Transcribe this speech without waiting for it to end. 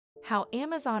how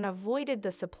Amazon avoided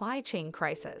the supply chain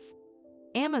crisis.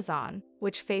 Amazon,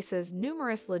 which faces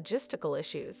numerous logistical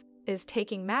issues, is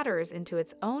taking matters into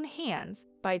its own hands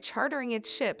by chartering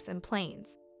its ships and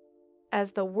planes.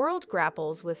 As the world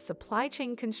grapples with supply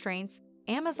chain constraints,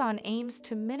 Amazon aims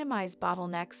to minimize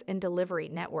bottlenecks in delivery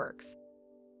networks.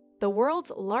 The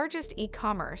world's largest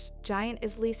e-commerce giant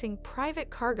is leasing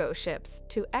private cargo ships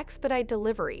to expedite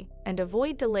delivery and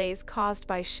avoid delays caused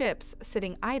by ships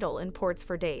sitting idle in ports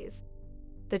for days.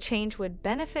 The change would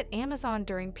benefit Amazon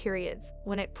during periods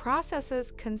when it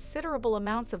processes considerable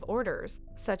amounts of orders,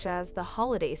 such as the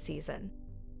holiday season.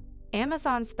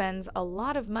 Amazon spends a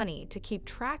lot of money to keep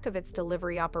track of its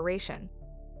delivery operation.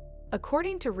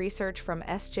 According to research from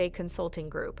SJ Consulting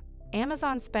Group,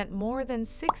 Amazon spent more than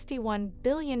 $61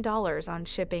 billion on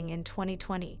shipping in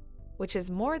 2020, which is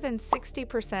more than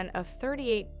 60% of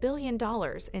 $38 billion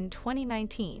in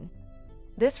 2019.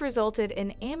 This resulted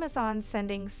in Amazon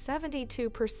sending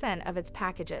 72% of its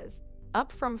packages, up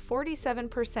from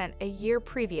 47% a year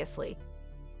previously.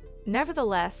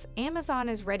 Nevertheless, Amazon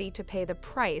is ready to pay the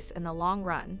price in the long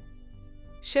run.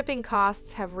 Shipping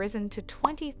costs have risen to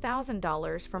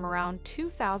 $20,000 from around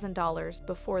 $2,000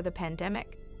 before the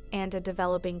pandemic, and a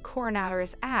developing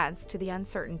coronavirus adds to the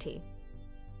uncertainty.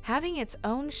 Having its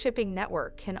own shipping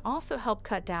network can also help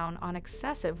cut down on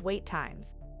excessive wait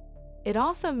times. It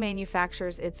also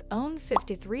manufactures its own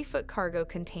 53-foot cargo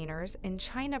containers in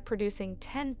China, producing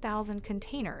 10,000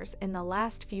 containers in the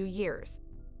last few years.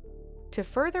 To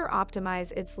further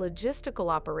optimize its logistical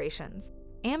operations,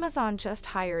 Amazon just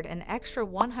hired an extra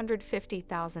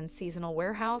 150,000 seasonal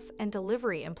warehouse and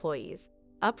delivery employees,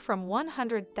 up from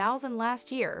 100,000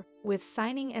 last year, with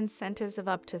signing incentives of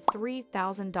up to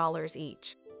 $3,000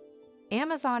 each.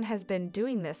 Amazon has been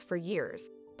doing this for years,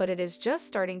 but it is just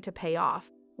starting to pay off,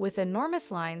 with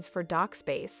enormous lines for dock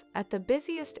space at the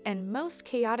busiest and most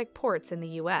chaotic ports in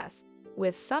the US,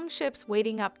 with some ships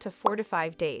waiting up to 4 to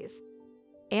 5 days.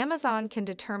 Amazon can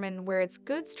determine where its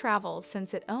goods travel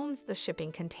since it owns the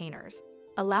shipping containers,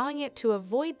 allowing it to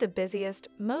avoid the busiest,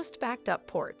 most backed-up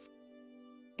ports.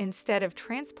 Instead of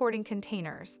transporting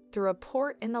containers through a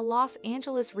port in the Los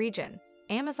Angeles region,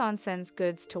 Amazon sends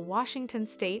goods to Washington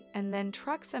State and then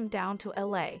trucks them down to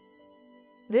LA.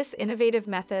 This innovative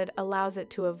method allows it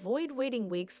to avoid waiting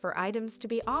weeks for items to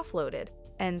be offloaded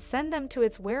and send them to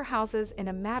its warehouses in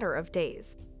a matter of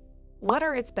days. What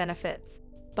are its benefits?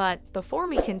 But before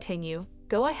we continue,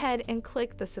 go ahead and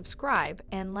click the subscribe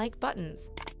and like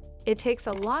buttons. It takes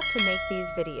a lot to make these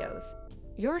videos.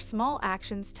 Your small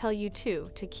actions tell you to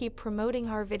keep promoting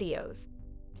our videos.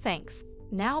 Thanks.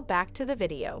 Now back to the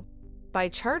video. By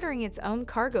chartering its own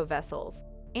cargo vessels,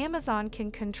 Amazon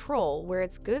can control where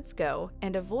its goods go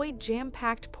and avoid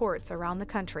jam-packed ports around the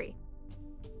country.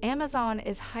 Amazon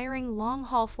is hiring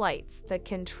long-haul flights that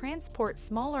can transport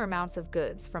smaller amounts of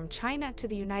goods from China to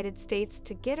the United States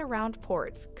to get around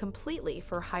ports completely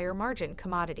for higher-margin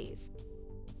commodities.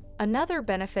 Another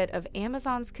benefit of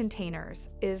Amazon's containers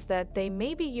is that they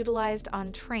may be utilized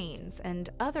on trains and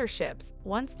other ships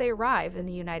once they arrive in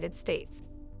the United States.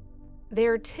 They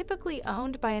are typically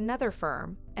owned by another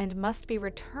firm and must be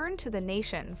returned to the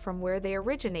nation from where they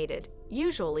originated,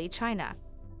 usually China.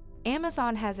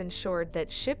 Amazon has ensured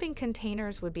that shipping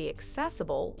containers would be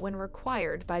accessible when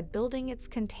required by building its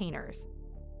containers.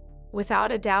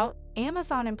 Without a doubt,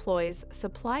 Amazon employs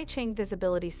supply chain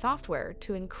visibility software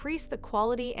to increase the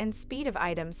quality and speed of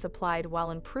items supplied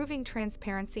while improving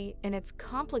transparency in its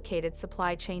complicated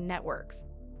supply chain networks.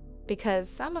 Because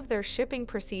some of their shipping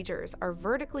procedures are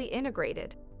vertically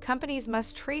integrated, companies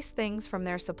must trace things from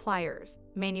their suppliers,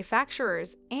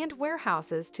 manufacturers, and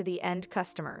warehouses to the end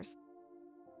customers.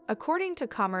 According to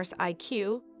Commerce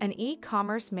IQ, an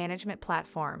e-commerce management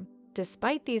platform,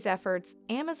 despite these efforts,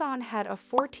 Amazon had a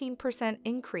 14%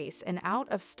 increase in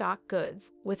out-of-stock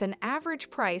goods, with an average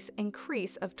price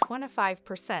increase of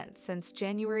 25% since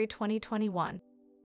January 2021.